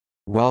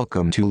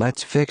Welcome to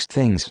Let's Fix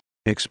Things,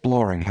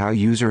 exploring how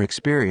user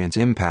experience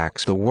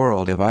impacts the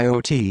world of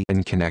IoT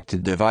and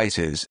connected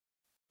devices.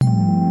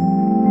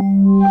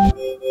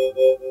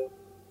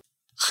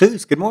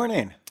 Chus, good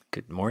morning.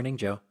 Good morning,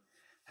 Joe.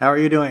 How are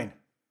you doing?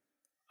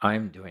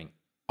 I'm doing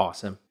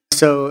awesome.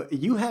 So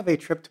you have a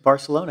trip to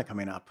Barcelona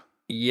coming up.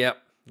 Yep.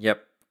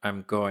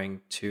 I'm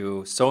going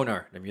to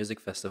Sonar, the music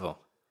festival.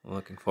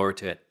 Looking forward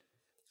to it.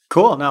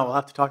 Cool. Now we'll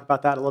have to talk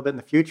about that a little bit in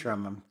the future.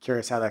 I'm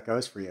curious how that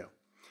goes for you.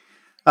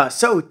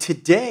 So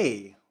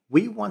today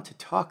we want to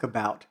talk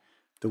about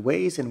the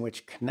ways in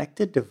which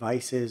connected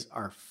devices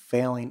are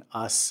failing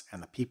us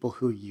and the people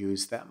who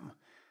use them.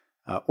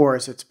 Or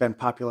as it's been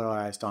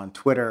popularized on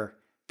Twitter,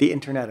 the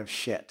Internet of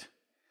Shit.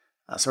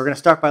 So we're going to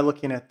start by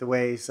looking at the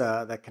ways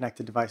that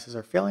connected devices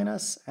are failing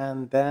us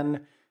and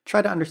then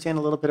try to understand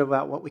a little bit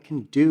about what we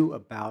can do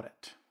about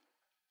it.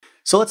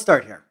 So let's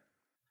start here.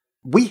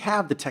 We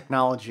have the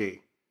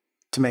technology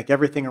to make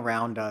everything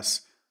around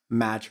us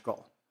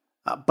magical,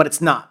 but it's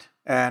not.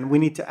 And we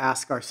need to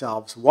ask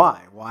ourselves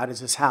why. Why does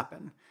this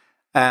happen?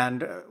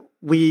 And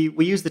we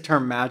use the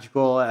term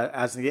magical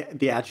as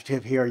the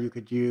adjective here. You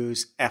could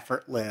use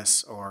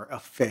effortless or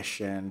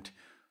efficient,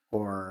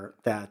 or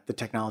that the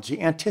technology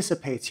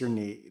anticipates your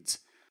needs,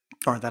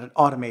 or that it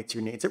automates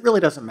your needs. It really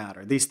doesn't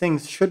matter. These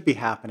things should be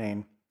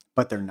happening,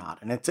 but they're not.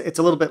 And it's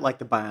a little bit like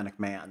the Bionic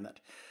Man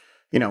that,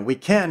 we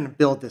can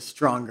build this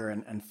stronger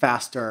and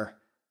faster,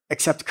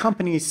 except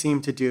companies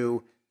seem to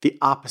do the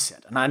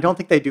opposite. And I don't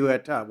think they do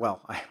it,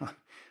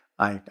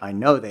 I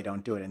know they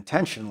don't do it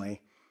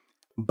intentionally,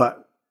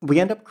 but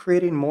we end up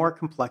creating more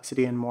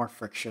complexity and more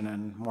friction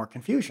and more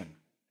confusion.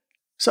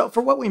 So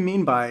for what we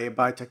mean by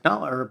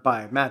technology, or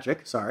by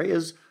magic,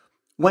 is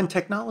when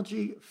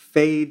technology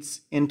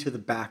fades into the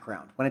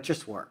background, when it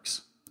just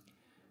works.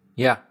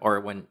 Yeah, or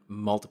when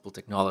multiple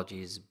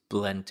technologies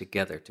blend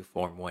together to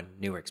form one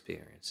new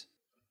experience.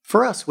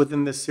 For us,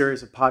 within this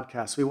series of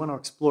podcasts, we want to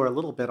explore a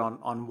little bit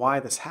on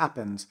why this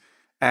happens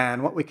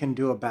and what we can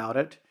do about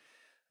it,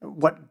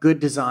 what good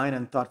design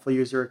and thoughtful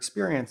user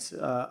experience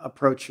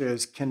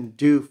approaches can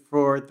do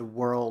for the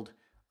world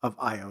of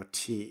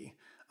IoT.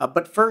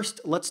 But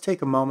first, let's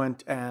take a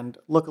moment and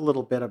look a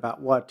little bit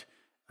about what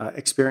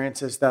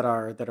experiences that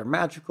are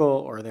magical,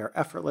 or they're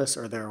effortless,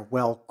 or they're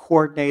well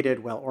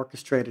coordinated, well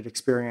orchestrated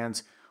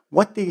experience,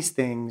 what these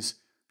things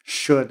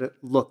should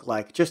look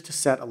like, just to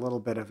set a little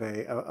bit of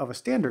a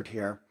standard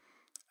here.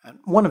 And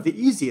one of the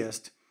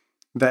easiest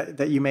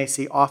that you may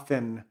see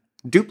often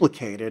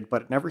duplicated,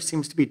 but it never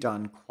seems to be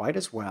done quite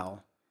as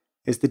well,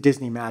 is the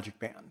Disney Magic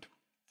Band.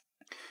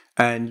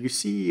 And you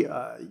see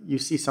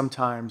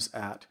sometimes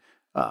at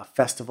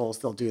festivals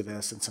they'll do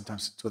this, and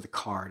sometimes it's with a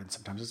card, and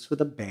sometimes it's with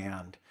a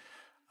band.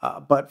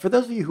 But for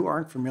those of you who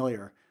aren't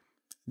familiar,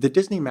 the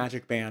Disney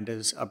Magic Band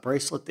is a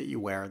bracelet that you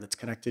wear that's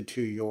connected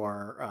to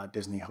your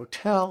Disney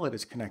hotel. It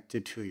is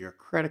connected to your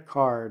credit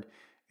card.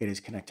 It is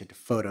connected to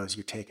photos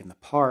you take in the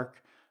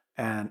park.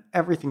 And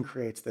everything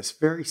creates this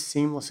very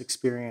seamless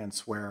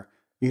experience where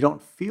you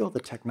don't feel the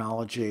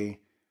technology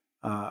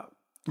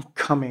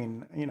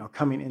coming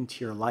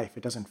into your life.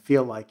 It doesn't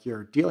feel like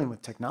you're dealing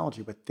with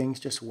technology, but things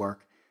just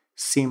work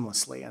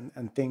seamlessly,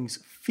 and things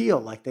feel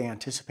like they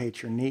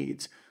anticipate your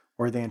needs,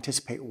 or they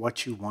anticipate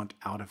what you want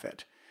out of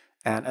it.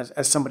 And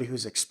as somebody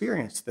who's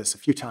experienced this a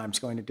few times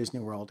going to Disney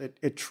World,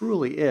 it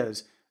truly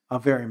is a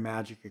very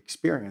magic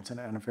experience, and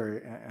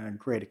a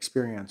great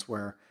experience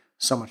where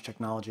so much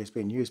technology is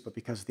being used, but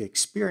because the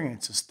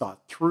experience is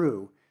thought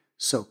through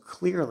so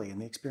clearly, and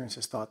the experience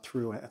is thought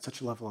through at such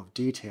a level of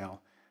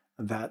detail,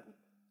 that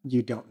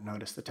you don't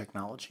notice the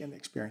technology, and the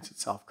experience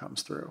itself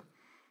comes through.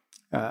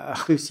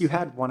 Chus, you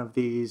had one of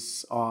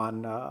these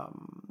on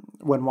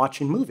when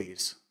watching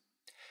movies.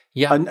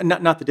 Yeah,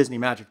 Not the Disney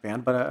Magic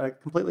Band, but a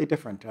completely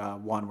different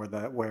one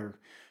where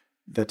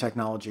the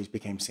technologies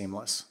became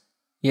seamless.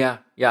 yeah.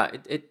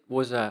 It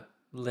was a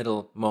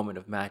little moment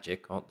of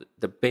magic.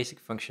 The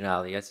basic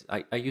functionality.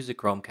 I use a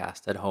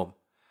Chromecast at home.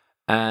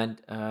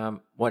 And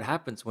what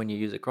happens when you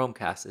use a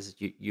Chromecast is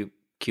you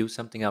queue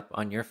something up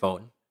on your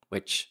phone,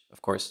 which,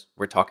 of course,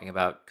 we're talking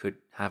about could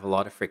have a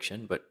lot of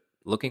friction, but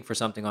looking for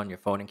something on your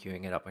phone and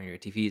queuing it up on your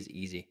TV is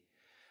easy.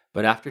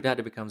 But after that,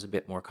 it becomes a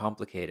bit more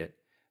complicated.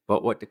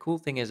 But what the cool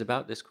thing is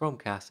about this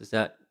Chromecast is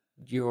that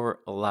you're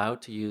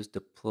allowed to use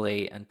the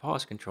play and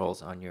pause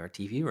controls on your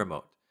TV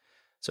remote.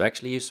 So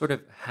actually, you sort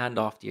of hand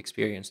off the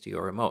experience to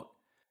your remote.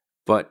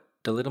 But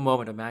the little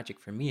moment of magic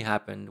for me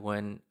happened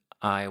when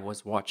I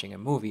was watching a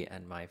movie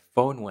and my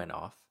phone went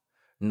off.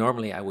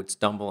 Normally, I would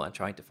stumble and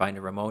trying to find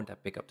a remote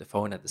and pick up the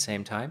phone at the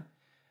same time.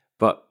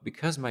 But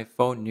because my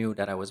phone knew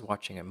that I was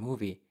watching a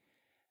movie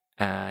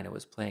and it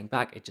was playing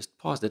back, it just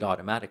paused it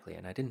automatically,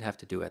 and I didn't have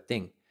to do a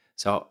thing.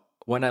 So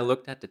when I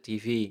looked at the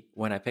TV,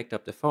 when I picked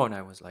up the phone,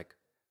 I was like,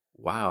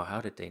 wow, how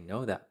did they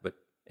know that? But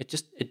it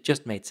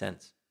just made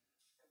sense.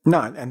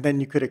 No, and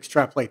then you could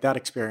extrapolate that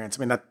experience.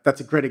 I mean,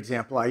 that's a great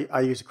example. I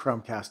use a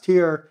Chromecast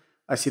here.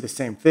 I see the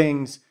same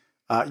things.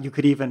 You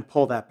could even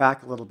pull that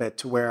back a little bit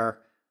to where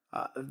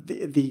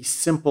the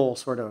simple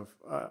sort of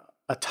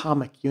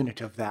atomic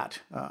unit of that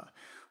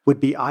would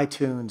be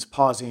iTunes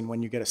pausing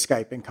when you get a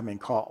Skype incoming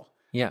call.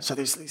 Yeah. So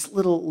there's these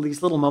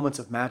little moments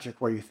of magic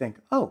where you think,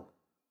 oh,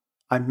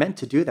 I meant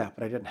to do that,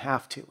 but I didn't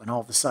have to. And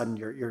all of a sudden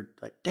you're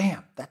like,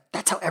 damn,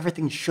 that's how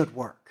everything should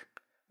work.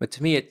 But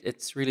to me,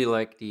 it's really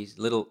like these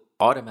little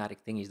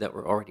automatic thingies that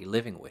we're already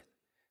living with.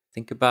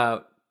 Think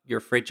about your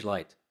fridge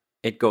light.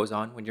 It goes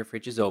on when your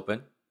fridge is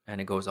open,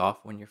 and it goes off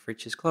when your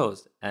fridge is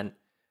closed. And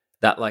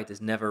that light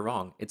is never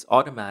wrong. It's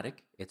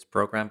automatic. It's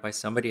programmed by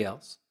somebody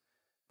else,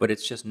 but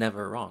it's just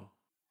never wrong.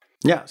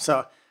 Yeah.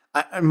 So,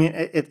 I mean,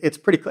 it's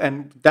pretty cool.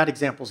 And that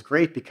example is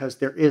great because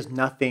there is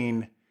no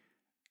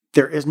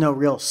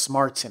real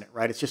smarts in it,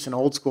 right? It's just an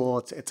old school.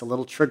 It's a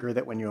little trigger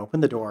that when you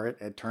open the door,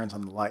 it turns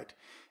on the light.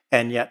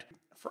 And yet,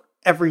 for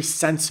every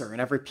sensor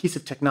and every piece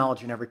of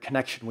technology and every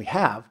connection we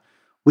have,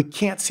 we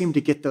can't seem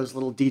to get those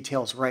little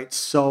details right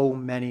so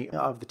many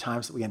of the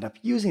times that we end up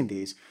using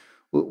these.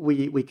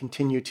 We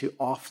continue to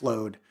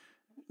offload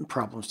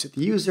problems to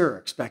the user or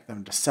expect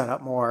them to set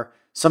up more.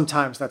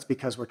 Sometimes that's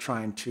because we're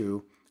trying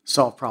to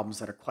solve problems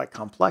that are quite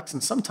complex,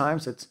 and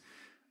sometimes it's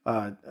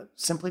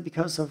simply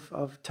because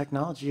of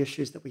technology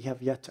issues that we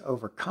have yet to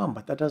overcome.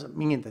 But that doesn't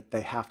mean that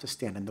they have to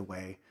stand in the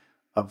way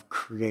of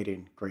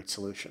creating great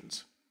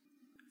solutions.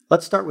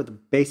 Let's start with the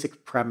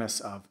basic premise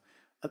of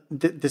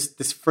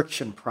this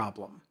friction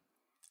problem.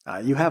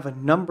 You have a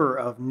number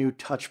of new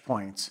touch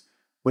points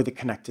with a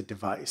connected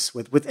device,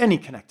 with any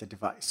connected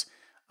device.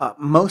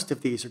 Most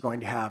of these are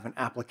going to have an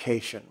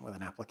application. With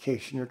an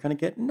application, you're going to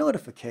get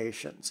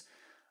notifications.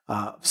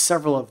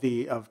 Several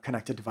of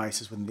connected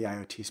devices within the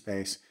IoT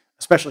space,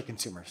 especially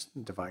consumer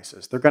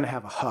devices, they're going to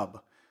have a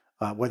hub,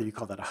 whether you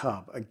call that a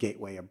hub, a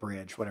gateway, a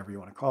bridge, whatever you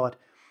want to call it.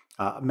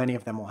 Many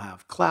of them will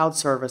have cloud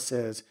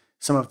services.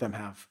 Some of them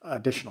have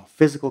additional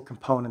physical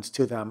components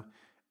to them.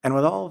 And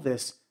with all of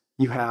this,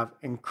 you have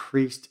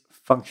increased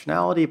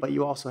functionality, but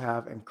you also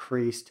have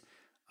increased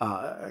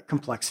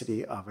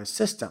complexity of a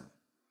system.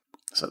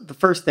 So the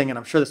first thing, and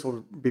I'm sure this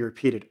will be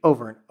repeated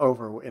over and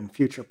over in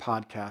future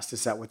podcasts,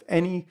 is that with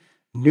any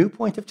new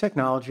point of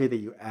technology that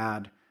you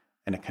add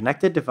in a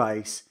connected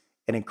device,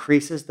 it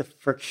increases the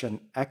friction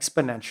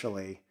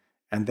exponentially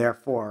and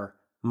therefore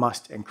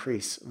must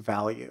increase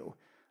value.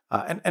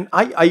 And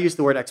I use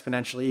the word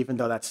exponentially, even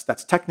though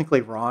that's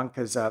technically wrong,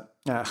 because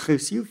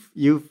Guus,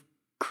 you've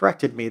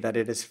corrected me that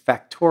it is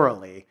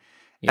factorially.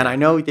 And I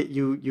know that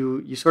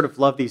you sort of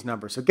love these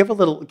numbers. So give a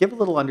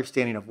little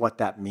understanding of what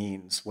that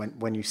means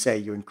when you say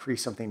you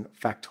increase something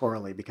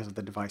factorially because of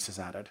the devices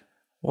added.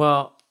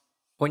 Well,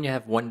 when you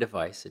have one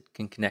device, it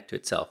can connect to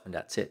itself, and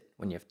that's it.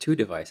 When you have two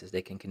devices,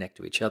 they can connect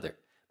to each other.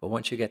 But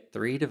once you get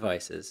three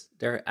devices,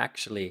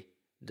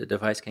 the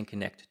device can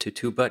connect to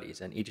two buddies,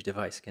 and each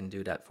device can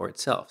do that for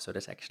itself. So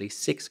there's actually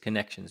 6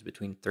 connections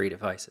between 3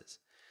 devices.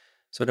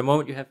 So the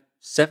moment you have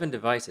 7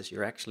 devices,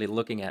 you're actually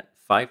looking at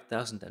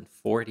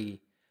 5,040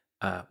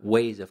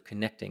 ways of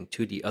connecting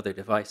to the other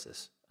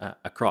devices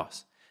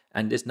across.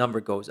 And this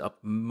number goes up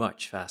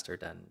much faster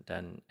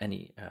than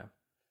any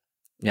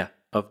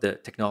of the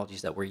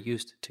technologies that we're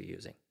used to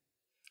using.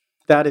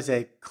 That is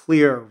a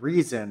clear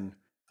reason,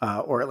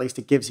 or at least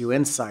it gives you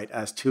insight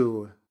as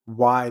to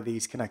why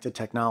these connected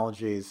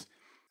technologies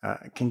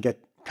can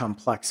get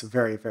complex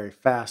very, very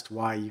fast,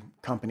 why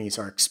companies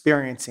are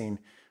experiencing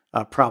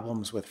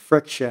problems with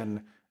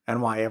friction,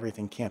 and why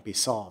everything can't be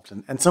solved.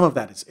 And some of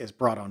that is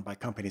brought on by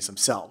companies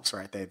themselves,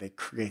 right? They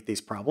create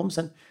these problems,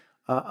 and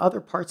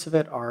other parts of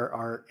it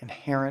are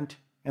inherent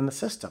in the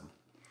system.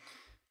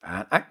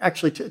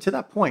 Actually, to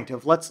that point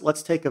of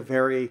let's take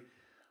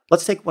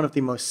one of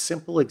the most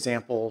simple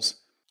examples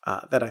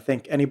that I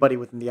think anybody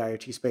within the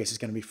IoT space is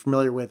going to be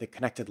familiar with: a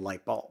connected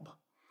light bulb.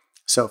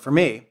 So for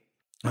me,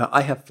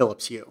 I have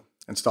Philips Hue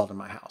installed in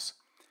my house,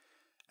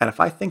 and if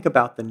I think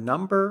about the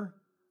number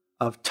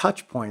of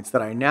touch points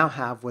that I now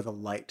have with a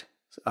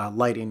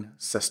lighting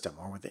system,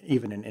 or with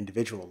even an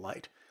individual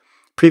light.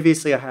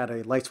 Previously, I had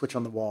a light switch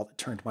on the wall that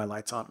turned my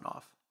lights on and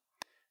off.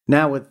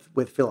 Now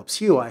with Philips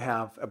Hue, I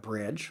have a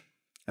bridge,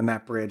 and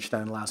that bridge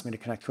then allows me to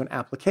connect to an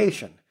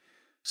application.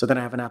 So then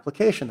I have an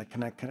application that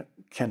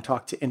can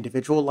talk to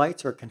individual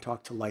lights, or it can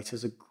talk to lights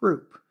as a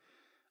group.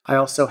 I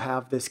also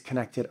have this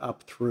connected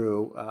up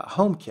through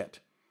HomeKit.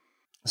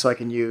 So I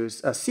can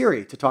use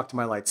Siri to talk to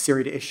my lights,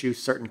 Siri to issue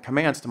certain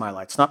commands to my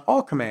lights. Not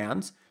all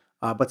commands,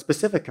 but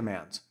specific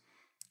commands.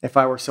 If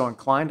I were so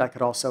inclined, I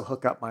could also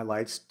hook up my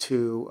lights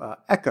to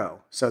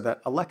Echo so that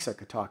Alexa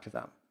could talk to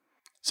them.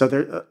 So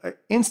there,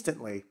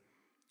 instantly,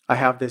 I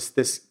have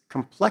this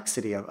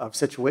complexity of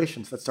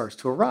situations that starts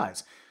to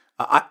arise.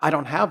 I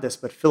don't have this,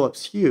 but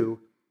Philips Hue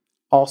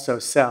also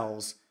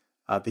sells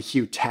the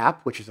Hue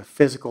Tap, which is a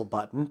physical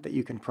button that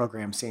you can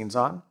program scenes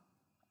on.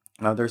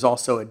 There's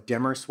also a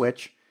dimmer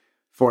switch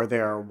for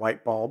their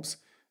white bulbs.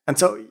 And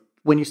so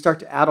when you start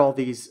to add all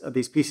these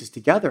pieces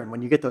together, and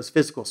when you get those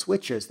physical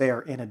switches, they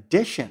are in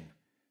addition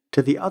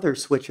to the other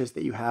switches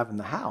that you have in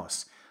the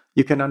house.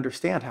 You can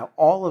understand how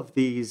all of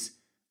these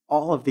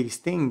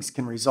things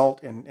can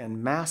result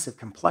in massive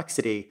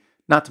complexity,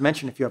 not to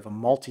mention if you have a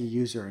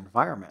multi-user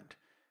environment.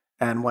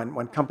 And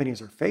when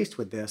companies are faced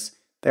with this,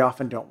 they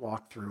often don't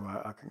walk through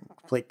a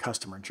complete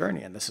customer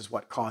journey. And this is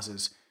what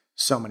causes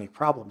so many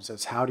problems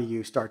is how do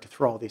you start to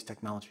throw all these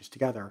technologies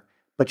together,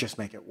 but just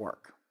make it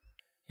work?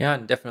 Yeah,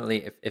 and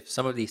definitely if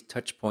some of these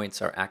touch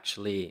points are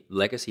actually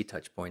legacy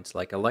touch points,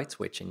 like a light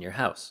switch in your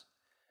house.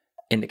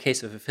 In the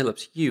case of a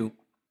Philips Hue,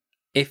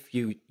 if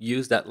you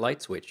use that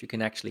light switch, you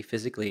can actually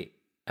physically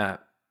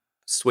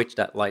switch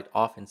that light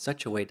off in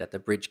such a way that the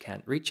bridge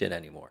can't reach it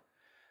anymore.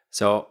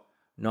 So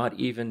not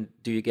even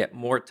do you get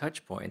more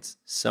touch points,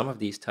 some of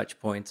these touch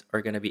points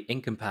are going to be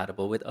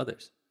incompatible with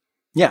others.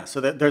 Yeah,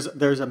 so that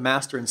there's a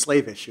master and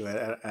slave issue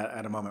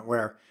at a moment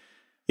where,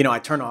 I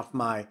turn off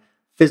my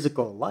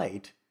physical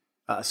light,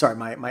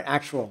 my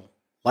actual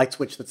light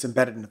switch that's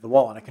embedded into the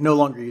wall, and I can no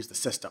longer use the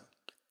system.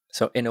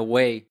 So in a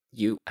way,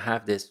 you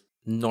have this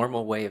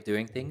normal way of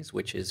doing things,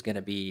 which is going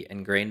to be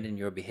ingrained in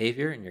your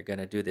behavior, and you're going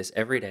to do this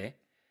every day.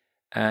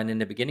 And in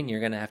the beginning, you're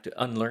going to have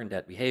to unlearn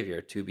that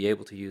behavior to be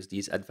able to use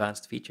these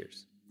advanced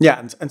features.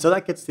 Yeah, and so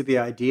that gets to the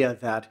idea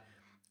that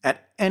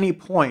at any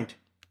point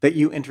that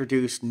you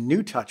introduce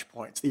new touch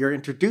points, that you're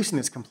introducing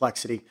this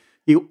complexity,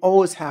 you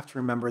always have to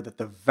remember that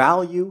the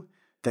value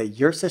that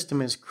your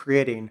system is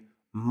creating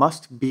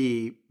must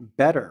be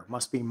better,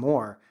 must be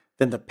more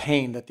than the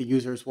pain that the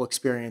users will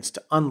experience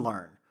to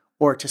unlearn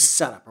or to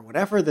set up or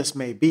whatever this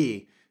may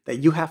be, that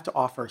you have to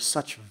offer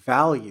such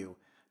value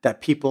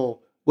that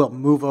people will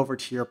move over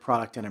to your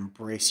product and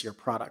embrace your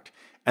product.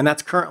 And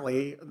that's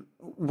currently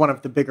one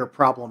of the bigger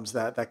problems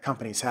that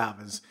companies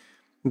have is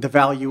the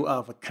value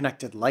of a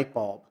connected light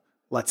bulb,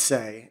 let's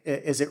say.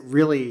 Is it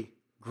really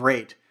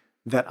great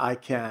that I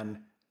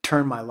can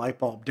turn my light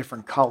bulb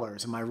different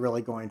colors? Am I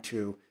really going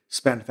to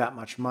spend that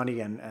much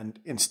money and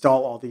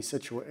install all these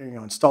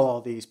install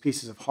all these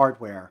pieces of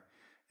hardware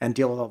and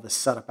deal with all the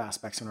setup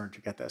aspects in order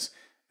to get this?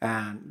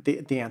 And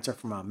the answer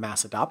from a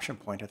mass adoption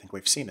point, I think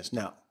we've seen is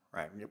no,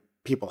 right?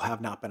 People have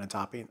not been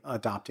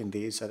adopting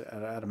these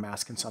at a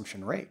mass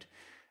consumption rate.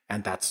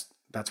 And that's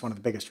one of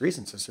the biggest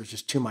reasons is there's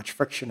just too much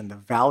friction, and the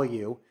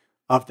value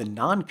of the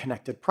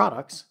non-connected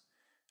products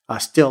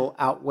still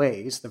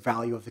outweighs the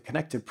value of the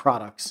connected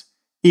products,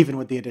 even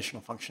with the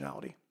additional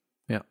functionality.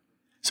 Yeah.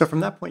 So from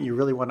that point, you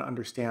really want to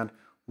understand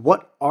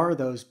what are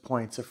those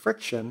points of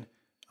friction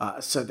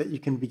so that you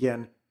can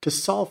begin to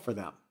solve for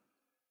them.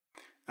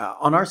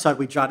 On our side,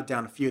 we jotted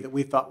down a few that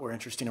we thought were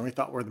interesting and we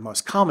thought were the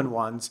most common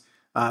ones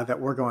that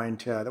we're going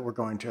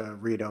to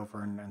read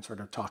over and sort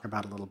of talk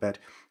about a little bit.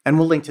 And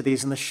we'll link to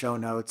these in the show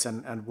notes,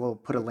 and we'll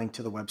put a link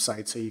to the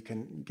website so you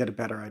can get a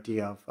better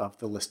idea of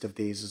the list of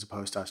these as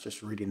opposed to us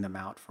just reading them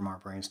out from our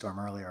brainstorm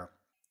earlier.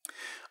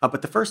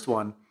 But the first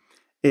one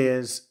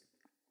is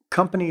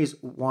companies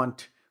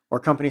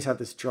have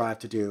this drive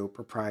to do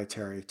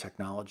proprietary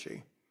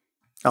technology.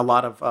 A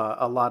lot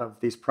of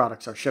these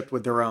products are shipped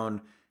with their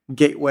own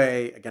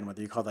gateway. Again,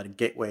 whether you call that a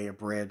gateway, a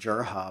bridge,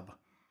 or a hub,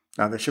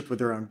 they're shipped with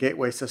their own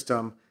gateway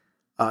system.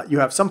 You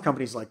have some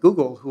companies like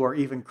Google who are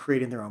even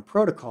creating their own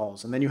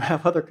protocols, and then you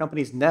have other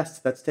companies,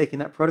 Nest, that's taking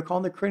that protocol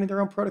and they're creating their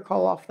own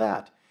protocol off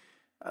that.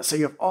 So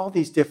you have all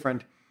these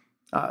different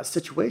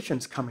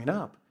situations coming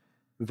up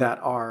that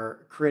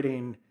are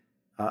creating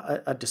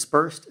a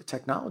dispersed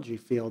technology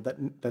field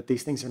that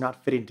these things are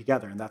not fitting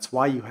together. And that's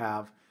why you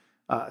have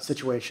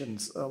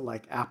situations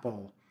like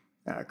Apple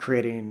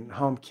creating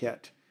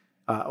HomeKit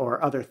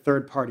or other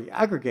third-party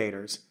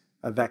aggregators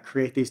that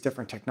create these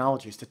different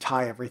technologies to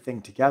tie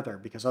everything together,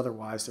 because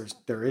otherwise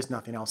there is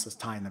nothing else that's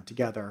tying them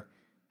together.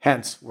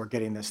 Hence, we're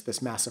getting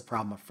this massive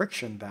problem of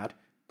friction that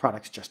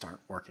products just aren't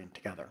working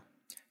together.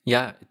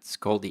 Yeah, it's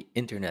called the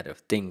Internet of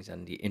Things,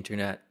 and the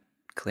Internet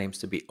claims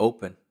to be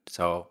open.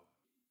 So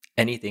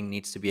anything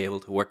needs to be able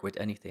to work with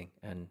anything.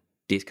 And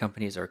these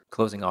companies are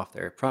closing off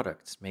their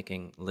products,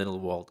 making little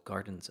walled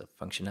gardens of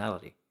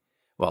functionality.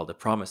 While the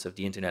promise of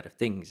the Internet of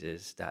Things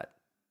is that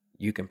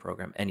you can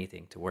program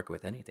anything to work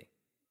with anything.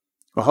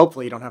 Well,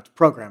 hopefully you don't have to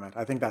program it.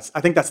 I think that's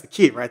the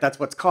key, right? That's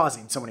what's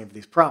causing so many of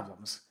these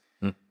problems.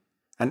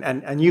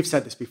 And you've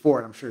said this before,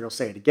 and I'm sure you'll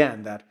say it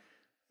again, that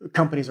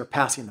companies are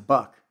passing the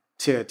buck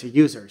to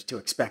users to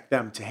expect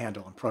them to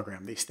handle and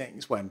program these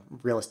things, when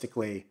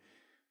realistically,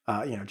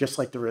 just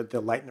like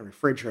the light in the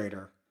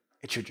refrigerator,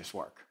 it should just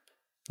work.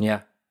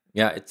 Yeah,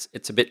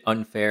 it's a bit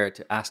unfair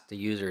to ask the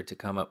user to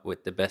come up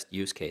with the best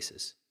use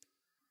cases.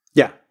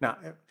 Yeah, no,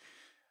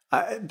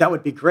 that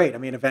would be great. I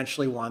mean,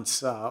 eventually,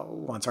 once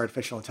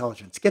artificial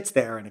intelligence gets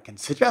there and it can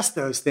suggest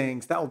those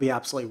things, that will be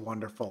absolutely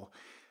wonderful.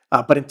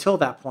 But until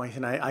that point,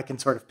 and I can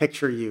sort of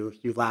picture you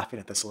laughing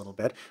at this a little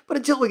bit, but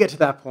until we get to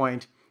that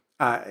point,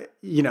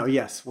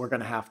 yes,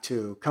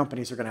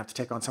 companies are going to have to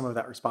take on some of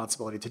that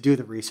responsibility to do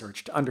the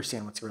research, to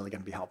understand what's really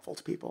going to be helpful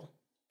to people.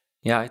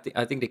 Yeah,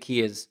 I think the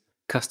key is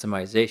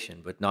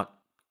customization, but not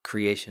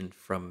creation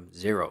from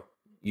zero.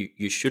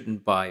 You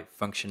shouldn't buy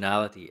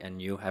functionality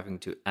and you having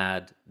to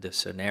add the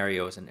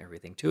scenarios and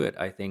everything to it.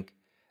 I think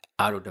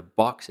out of the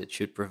box, it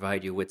should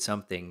provide you with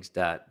some things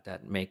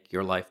that make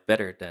your life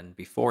better than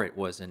before it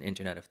was an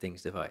Internet of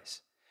Things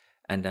device.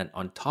 And then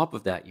on top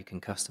of that, you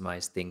can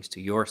customize things to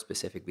your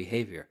specific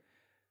behavior.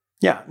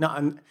 Yeah, no,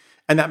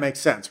 and that makes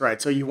sense,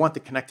 right? So you want the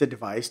connected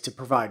device to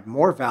provide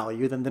more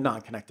value than the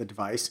non-connected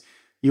device.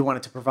 You want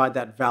it to provide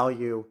that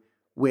value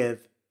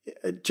with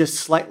just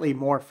slightly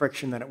more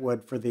friction than it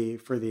would for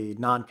the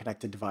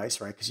non-connected device,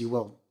 right? Because you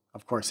will,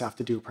 of course, have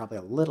to do probably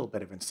a little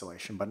bit of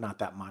installation, but not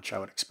that much, I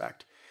would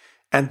expect.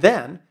 And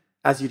then,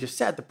 as you just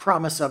said, the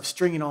promise of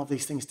stringing all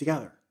these things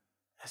together.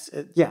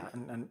 Yeah,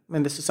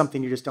 and this is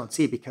something you just don't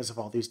see because of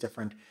all these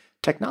different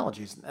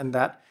technologies. And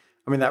that,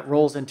 I mean, that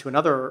rolls into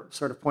another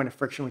sort of point of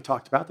friction we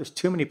talked about. There's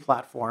too many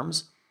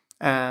platforms,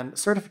 and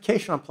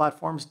certification on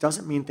platforms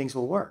doesn't mean things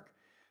will work.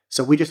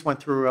 So we just went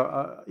through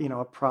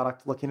a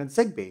product looking at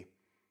Zigbee,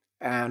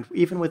 and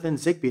even within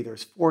Zigbee,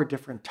 there's 4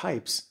 different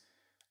types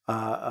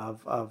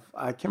of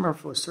I can't remember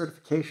if it was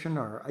certification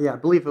or yeah, I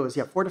believe it was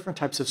 4 different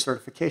types of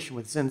certification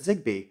within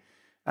Zigbee.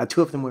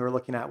 2 of them we were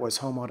looking at was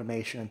home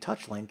automation and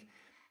TouchLink.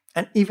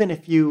 And even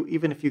if you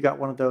got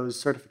one of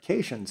those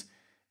certifications,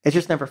 it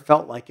just never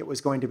felt like it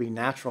was going to be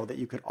natural that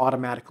you could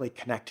automatically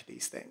connect to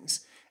these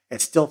things.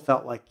 It still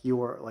felt like you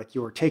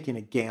were taking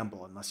a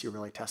gamble unless you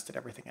really tested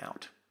everything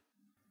out.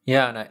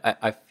 Yeah, and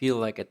I feel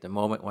like at the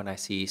moment when I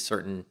see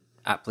certain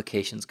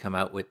applications come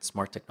out with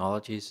smart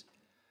technologies,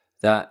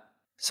 that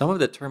some of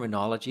the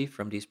terminology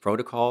from these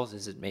protocols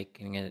is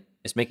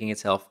making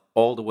itself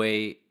all the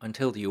way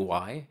until the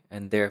UI,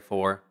 and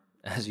therefore,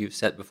 as you've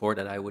said before,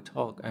 that I would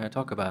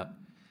talk about.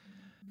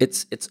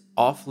 It's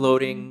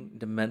offloading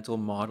the mental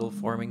model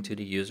forming to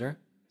the user.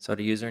 So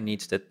the user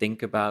needs to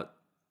think about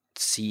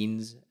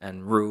scenes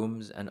and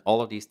rooms and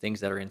all of these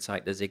things that are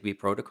inside the Zigbee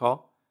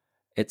protocol.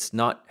 It's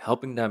not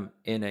helping them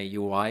in a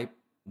UI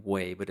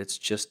way, but it's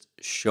just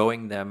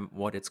showing them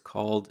what it's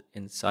called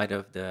inside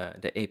of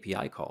the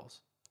API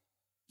calls.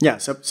 Yeah.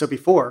 So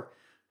before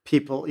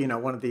people,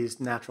 one of these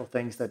natural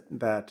things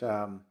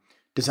that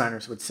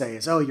designers would say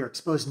is, "Oh, you're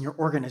exposing your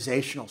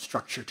organizational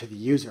structure to the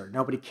user.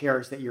 Nobody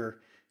cares that you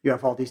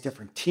have all these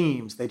different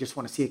teams. They just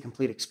want to see a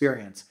complete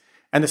experience."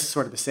 And this is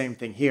sort of the same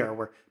thing here,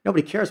 where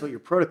nobody cares what your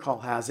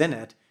protocol has in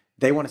it.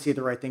 They want to see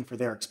the right thing for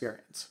their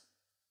experience.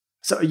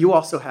 So you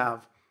also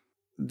have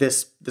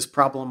this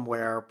problem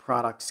where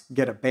products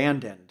get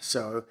abandoned.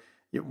 So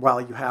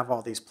while you have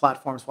all these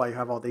platforms, while you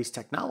have all these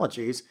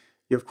technologies,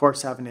 you of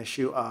course have an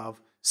issue of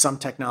some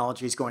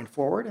technologies going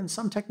forward and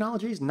some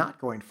technologies not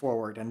going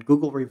forward. And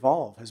Google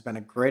Revolve has been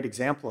a great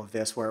example of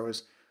this, where it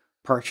was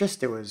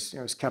purchased, it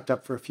was kept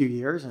up for a few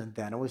years, and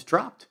then it was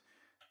dropped.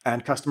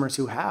 And customers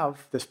who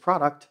have this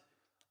product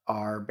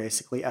are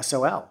basically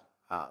SOL.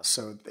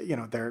 So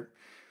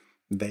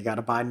they got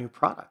to buy new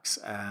products.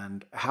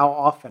 And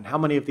how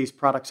many of these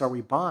products are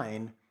we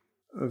buying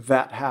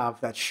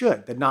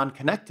the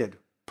non-connected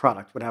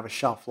product would have a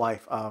shelf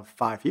life of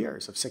 5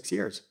 years, of 6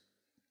 years,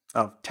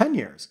 of 10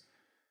 years.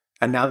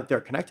 And now that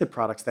they're connected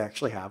products, they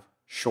actually have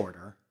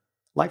shorter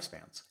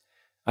lifespans.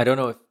 I don't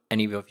know if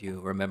any of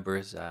you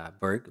remembers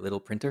Berg, Little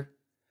Printer.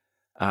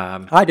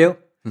 I do.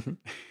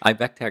 I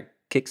backed our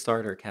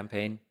Kickstarter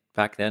campaign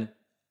back then.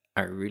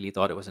 I really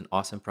thought it was an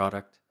awesome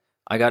product.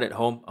 I got it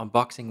home.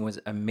 Unboxing was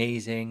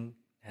amazing.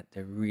 Had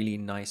the really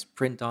nice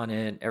print on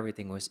it.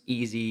 Everything was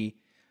easy.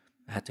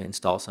 I had to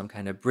install some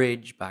kind of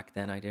bridge. Back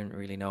then, I didn't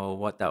really know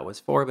what that was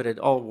for, but it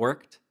all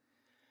worked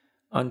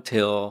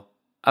until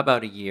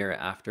about a year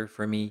after,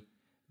 for me,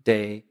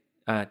 they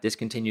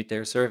discontinued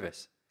their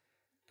service.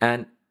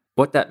 And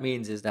what that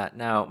means is that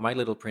now my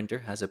little printer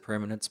has a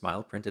permanent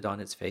smile printed on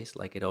its face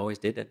like it always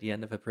did at the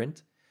end of a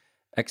print,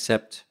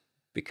 except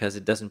because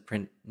it doesn't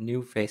print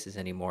new faces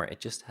anymore. It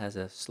just has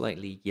a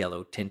slightly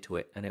yellow tint to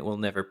it, and it will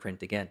never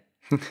print again.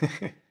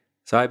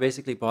 So I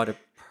basically bought a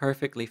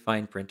perfectly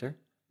fine printer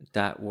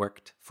that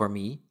worked for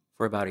me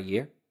for about a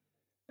year,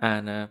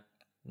 and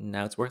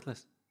now it's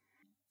worthless.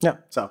 Yeah.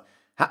 So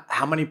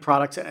how many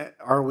products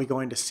are we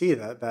going to see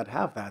that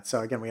have that?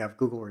 So again, we have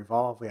Google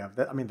Revolve. We have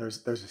I mean,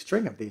 there's a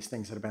string of these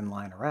things that have been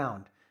lying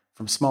around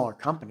from smaller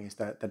companies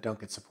that don't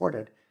get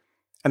supported.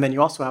 And then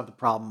you also have the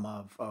problem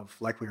of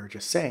like we were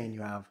just saying,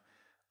 you have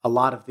a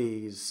lot of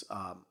these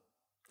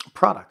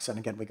products. And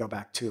again, we go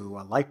back to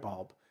a light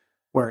bulb,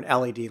 where an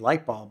LED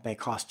light bulb may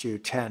cost you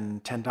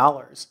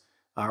 $10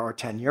 or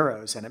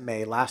 €10, and it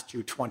may last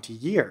you 20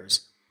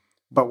 years.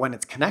 But when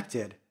it's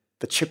connected,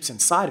 the chips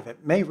inside of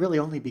it may really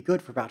only be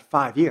good for about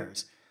 5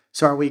 years.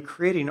 So are we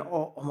creating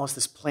almost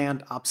this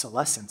planned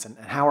obsolescence? And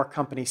how are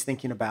companies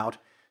thinking about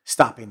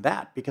stopping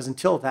that? Because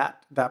until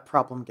that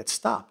problem gets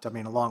stopped, I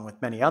mean, along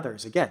with many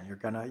others, again,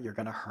 you're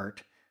gonna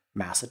hurt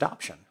mass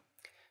adoption.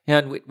 Yeah,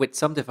 and with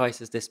some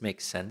devices, this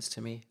makes sense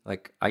to me.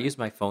 Like, I use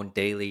my phone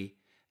daily,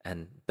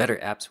 and better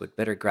apps with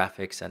better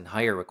graphics and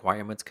higher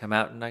requirements come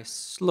out, and I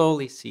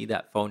slowly see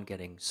that phone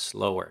getting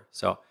slower.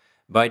 So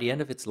by the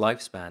end of its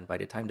lifespan, by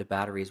the time the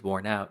battery is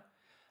worn out,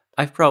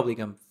 I've probably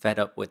become fed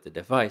up with the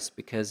device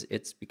because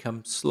it's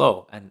become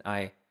slow, and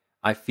I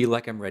feel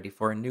like I'm ready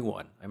for a new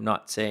one. I'm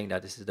not saying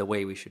that this is the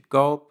way we should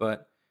go,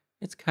 but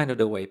it's kind of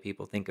the way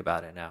people think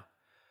about it now.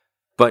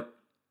 But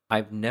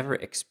I've never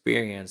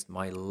experienced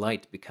my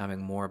light becoming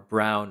more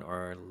brown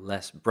or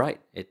less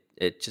bright.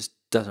 It just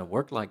doesn't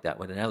work like that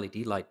with an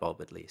LED light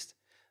bulb, at least.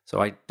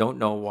 So I don't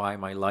know why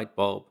my light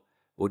bulb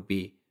would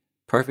be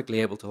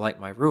perfectly able to light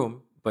my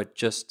room, but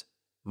just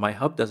my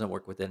hub doesn't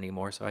work with it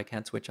anymore, so I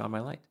can't switch on my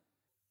light.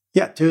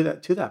 Yeah, to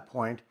that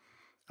point,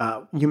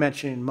 you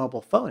mentioned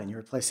mobile phone and you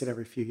replace it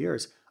every few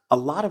years. A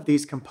lot of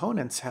these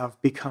components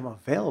have become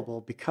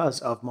available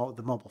because of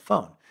the mobile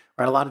phone,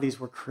 right? A lot of these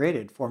were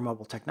created for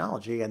mobile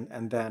technology,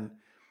 and then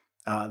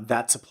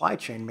that supply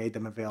chain made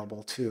them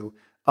available to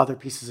other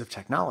pieces of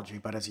technology.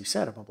 But as you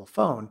said, a mobile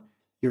phone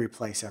you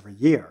replace every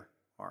year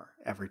or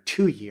every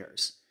 2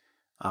 years.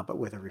 But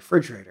with a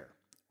refrigerator,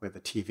 with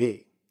a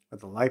TV,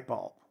 with a light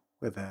bulb,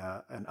 with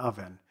an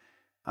oven,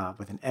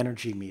 with an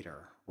energy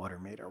meter, water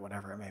meter,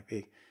 whatever it may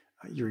be,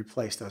 you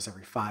replace those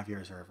every 5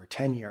 years or every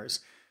 10 years.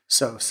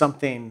 So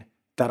something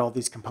that all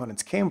these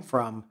components came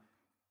from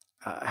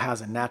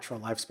has a natural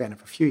lifespan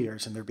of a few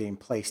years, and they're being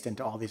placed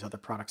into all these other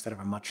products that have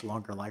a much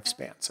longer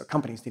lifespan. So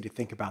companies need to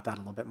think about that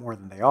a little bit more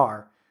than they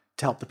are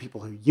to help the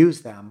people who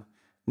use them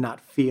not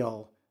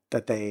feel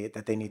that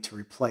they need to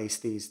replace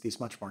these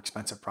much more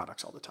expensive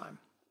products all the time.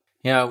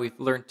 Yeah, we've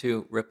learned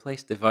to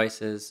replace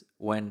devices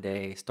when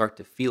they start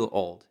to feel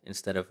old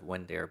instead of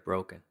when they're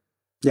broken.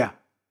 Yeah,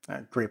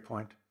 great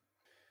point.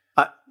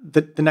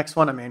 The next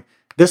one, I mean,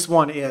 this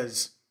one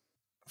is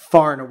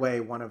far and away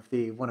one of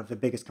the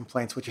biggest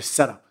complaints, which is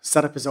setup.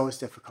 Setup is always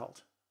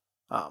difficult.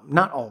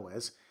 Not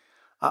always,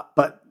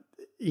 but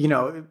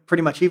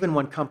pretty much even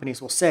when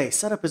companies will say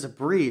setup is a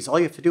breeze, all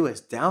you have to do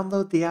is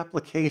download the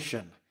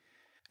application.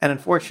 And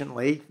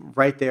unfortunately,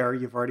 right there,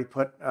 you've already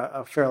put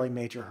a fairly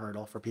major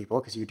hurdle for people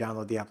because you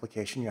download the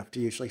application, you have to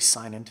usually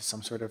sign into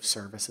some sort of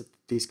service that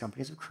these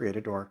companies have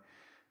created or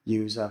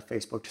use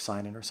Facebook to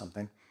sign in or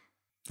something.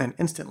 And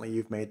instantly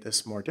you've made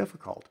this more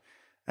difficult.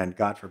 And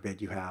God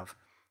forbid you have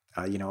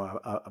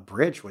a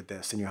bridge with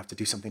this, and you have to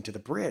do something to the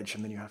bridge,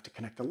 and then you have to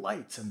connect the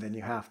lights, and then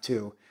you have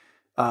to,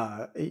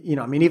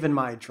 even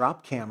my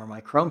drop cam or my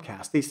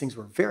Chromecast, these things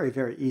were very,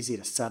 very easy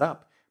to set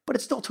up, but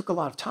it still took a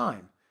lot of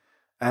time.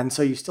 And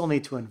so you still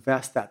need to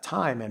invest that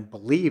time and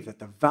believe that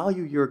the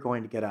value you're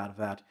going to get out of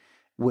that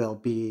will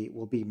be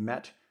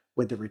met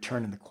with the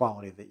return and the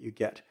quality that you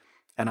get.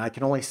 And I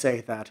can only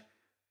say that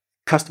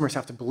customers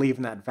have to believe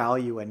in that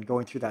value and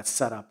going through that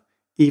setup.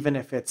 Even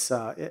if it's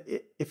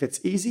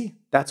easy,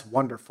 that's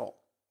wonderful.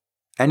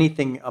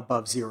 Anything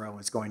above zero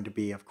is going to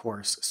be, of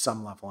course,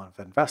 some level of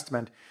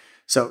investment.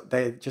 So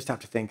they just have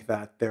to think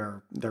that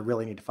they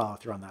really need to follow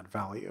through on that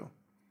value.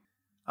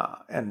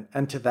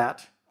 And to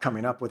that,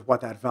 coming up with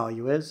what that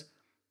value is,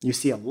 you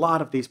see a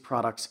lot of these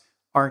products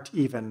aren't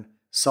even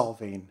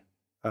solving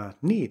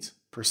needs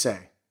per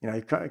se.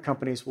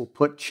 Companies will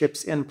put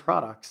chips in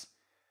products,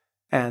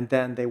 and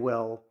then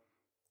they'll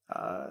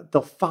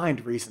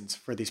find reasons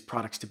for these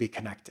products to be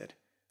connected.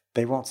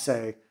 They won't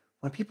say,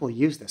 when people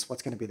use this,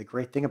 what's going to be the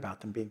great thing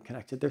about them being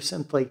connected? They're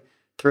simply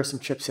throw some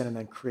chips in and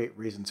then create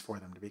reasons for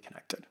them to be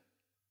connected.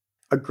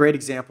 A great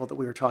example that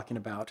we were talking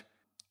about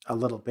a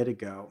little bit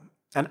ago,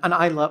 and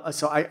I love,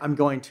 so I'm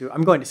going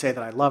to say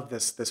that I love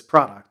this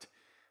product,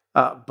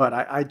 but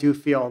I do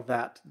feel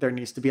that there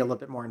needs to be a little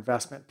bit more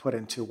investment put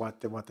into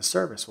what the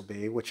service will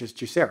be, which is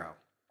Juicero.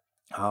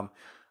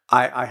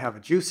 I have a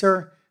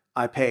juicer.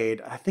 I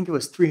paid, I think it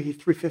was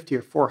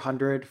 $350 or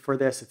 $400 for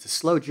this. It's a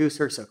slow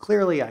juicer, so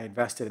clearly I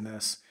invested in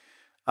this.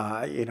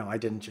 I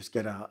didn't just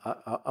get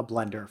a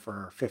blender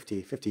for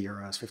 50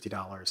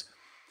 euros,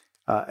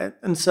 $50.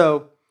 And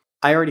so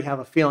I already have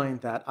a feeling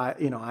that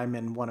I'm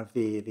in one of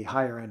the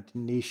higher end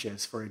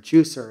niches for a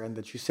juicer, and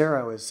the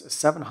Juicero is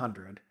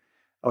 $700,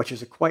 which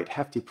is a quite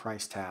hefty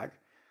price tag.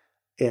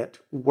 It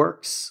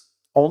works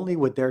only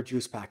with their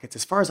juice packets,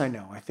 as far as I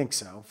know. I think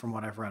so, from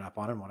what I've read up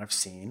on and what I've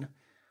seen.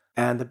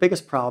 And the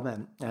biggest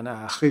problem,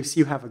 and Chris,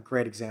 you have a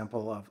great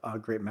example of a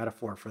great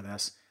metaphor for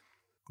this,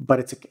 but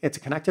it's a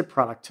connected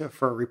product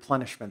for a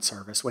replenishment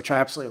service, which I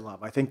absolutely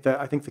love. I think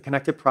the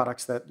connected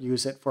products that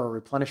use it for a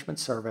replenishment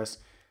service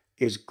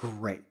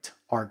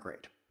are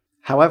great.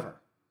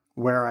 However,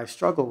 where I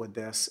struggle with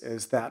this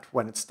is that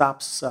when it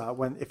stops,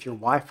 if your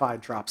Wi-Fi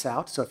drops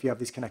out, so if you have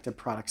these connected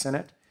products in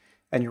it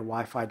and your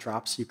Wi-Fi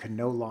drops, you can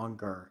no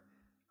longer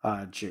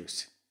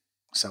juice.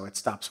 So it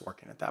stops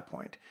working at that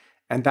point.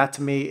 And that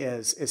to me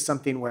is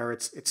something where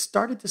it's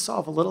started to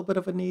solve a little bit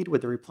of a need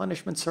with the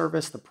replenishment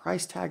service. The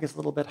price tag is a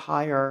little bit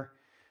higher.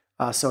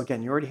 So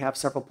again, you already have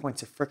several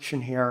points of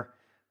friction here,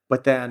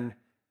 but then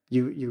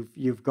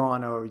you've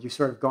gone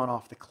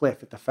off the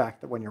cliff at the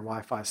fact that when your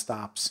Wi-Fi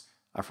stops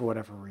for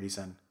whatever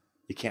reason,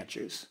 you can't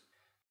juice.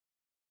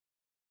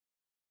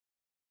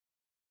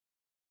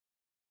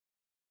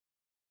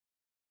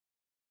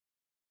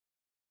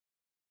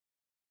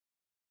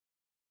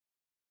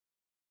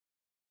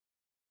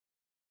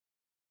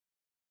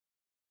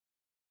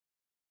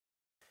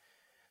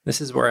 This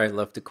is where I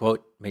love to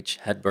quote Mitch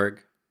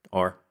Hedberg,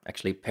 or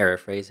actually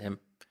paraphrase him.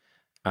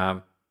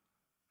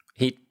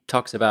 He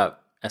talks about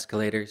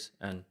escalators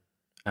and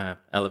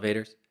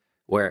elevators,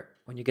 where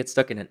when you get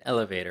stuck in an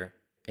elevator,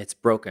 it's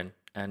broken,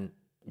 and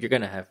you're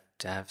going to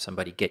have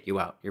somebody get you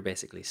out. You're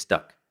basically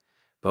stuck.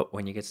 But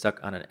when you get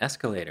stuck on an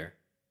escalator,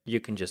 you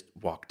can just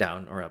walk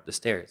down or up the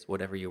stairs,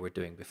 whatever you were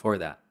doing before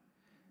that.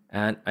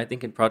 And I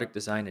think in product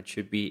design, it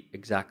should be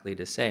exactly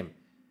the same.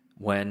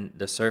 When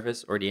the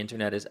service or the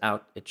internet is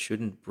out, it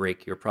shouldn't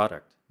break your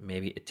product.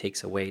 Maybe it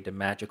takes away the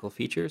magical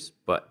features,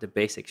 but the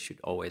basics should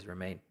always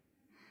remain.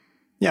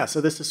 Yeah,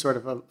 so this is sort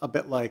of a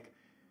bit like,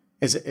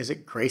 is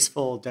it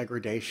graceful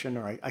degradation,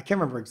 or I can't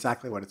remember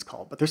exactly what it's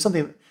called, but there's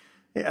something,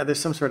 yeah, there's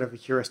some sort of a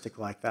heuristic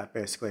like that.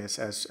 Basically,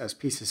 as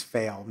pieces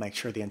fail, make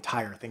sure the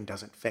entire thing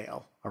doesn't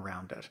fail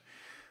around it.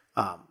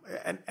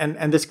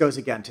 And this goes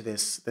again to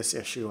this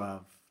issue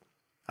of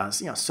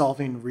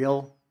solving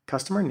real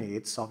customer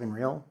needs, solving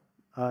real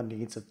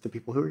needs of the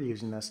people who are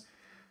using this,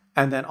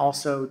 and then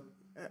also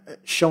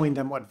showing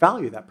them what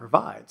value that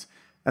provides.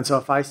 And so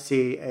if I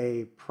see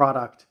a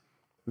product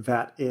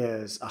that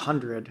is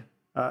 100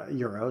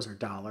 euros or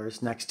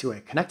dollars next to a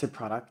connected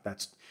product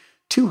that's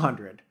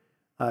 $200,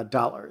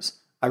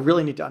 I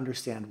really need to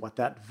understand what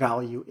that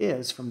value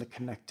is from the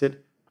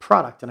connected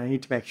product. And I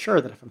need to make sure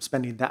that if I'm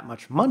spending that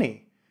much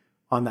money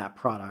on that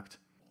product,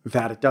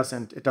 that it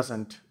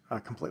doesn't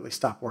completely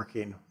stop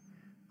working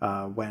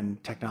when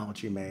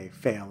technology may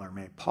fail or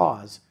may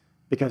pause,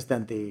 because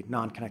then the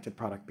non-connected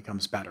product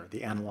becomes better,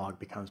 the analog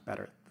becomes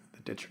better,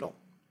 the digital.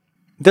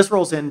 This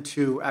rolls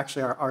into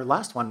actually our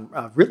last one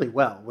really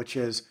well, which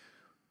is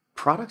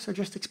products are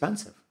just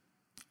expensive.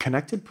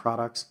 Connected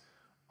products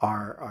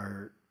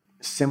are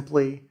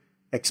simply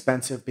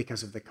expensive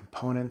because of the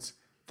components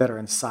that are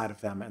inside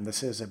of them, and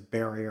this is a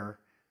barrier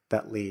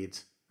that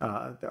leads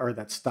or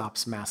that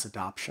stops mass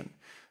adoption.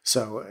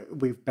 So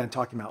we've been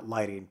talking about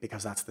lighting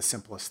because that's the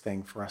simplest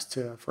thing for us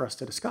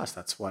to discuss.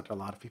 That's what a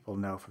lot of people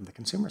know from the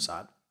consumer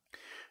side.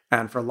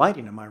 And for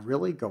lighting, am I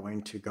really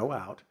going to go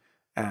out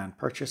and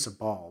purchase a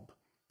bulb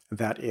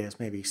that is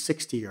maybe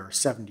 60 or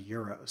 70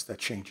 euros that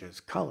changes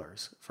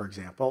colors, for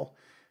example,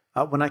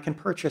 when I can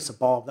purchase a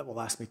bulb that will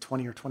last me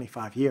 20 or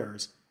 25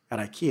 years at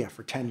IKEA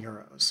for 10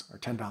 euros or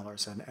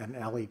 $10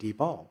 an LED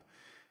bulb,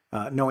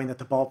 knowing that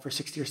the bulb for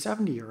 60 or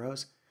 70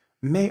 euros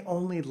may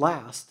only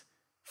last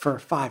for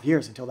 5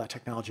 years until that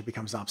technology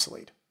becomes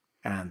obsolete.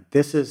 And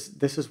this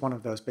is one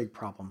of those big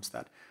problems,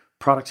 that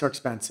products are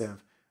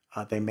expensive.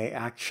 They may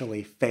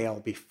actually fail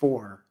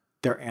before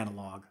their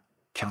analog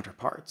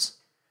counterparts.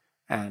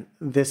 And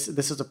this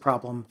is a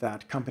problem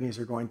that companies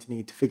are going to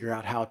need to figure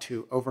out how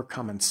to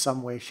overcome in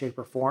some way, shape,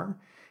 or form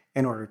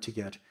in order to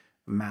get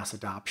mass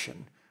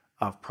adoption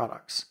of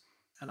products.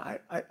 And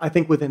I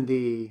think within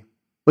the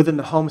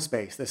home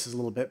space, this is a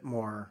little bit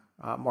more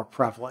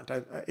prevalent.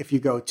 If you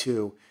go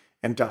to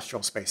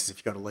industrial spaces, if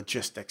you go to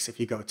logistics, if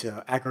you go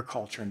to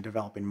agriculture and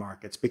developing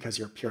markets, because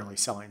you're purely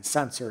selling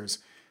sensors,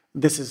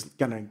 this is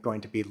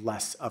going to be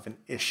less of an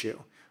issue.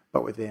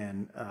 But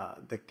within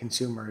the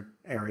consumer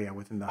area,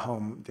 within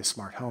the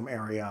smart home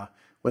area,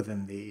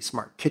 within the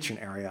smart kitchen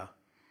area,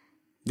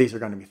 these are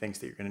going to be things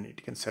that you're going to need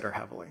to consider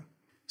heavily.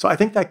 So I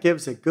think that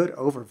gives a good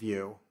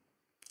overview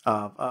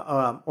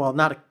of, well,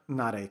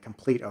 not a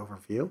complete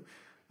overview,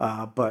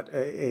 but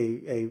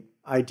a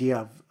idea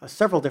of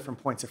several different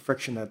points of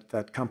friction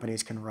that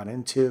companies can run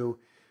into.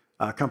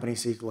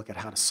 Companies need to look at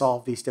how to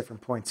solve these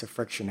different points of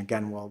friction.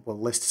 Again, we'll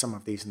list some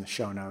of these in the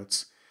show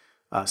notes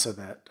so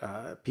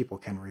that people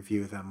can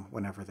review them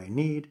whenever they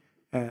need.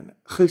 And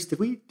Guus,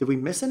 did we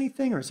miss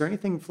anything, or is there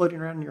anything floating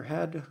around in your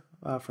head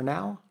for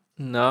now?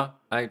 No,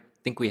 I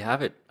think we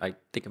have it. I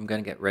think I'm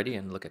going to get ready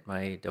and look at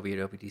my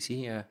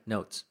WWDC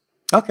notes.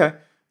 Okay.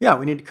 Yeah,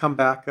 we need to come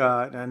back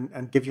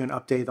and give you an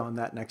update on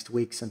that next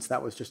week, since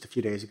that was just a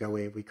few days ago.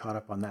 We caught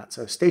up on that.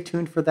 So stay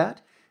tuned for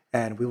that,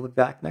 and we will be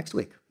back next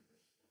week.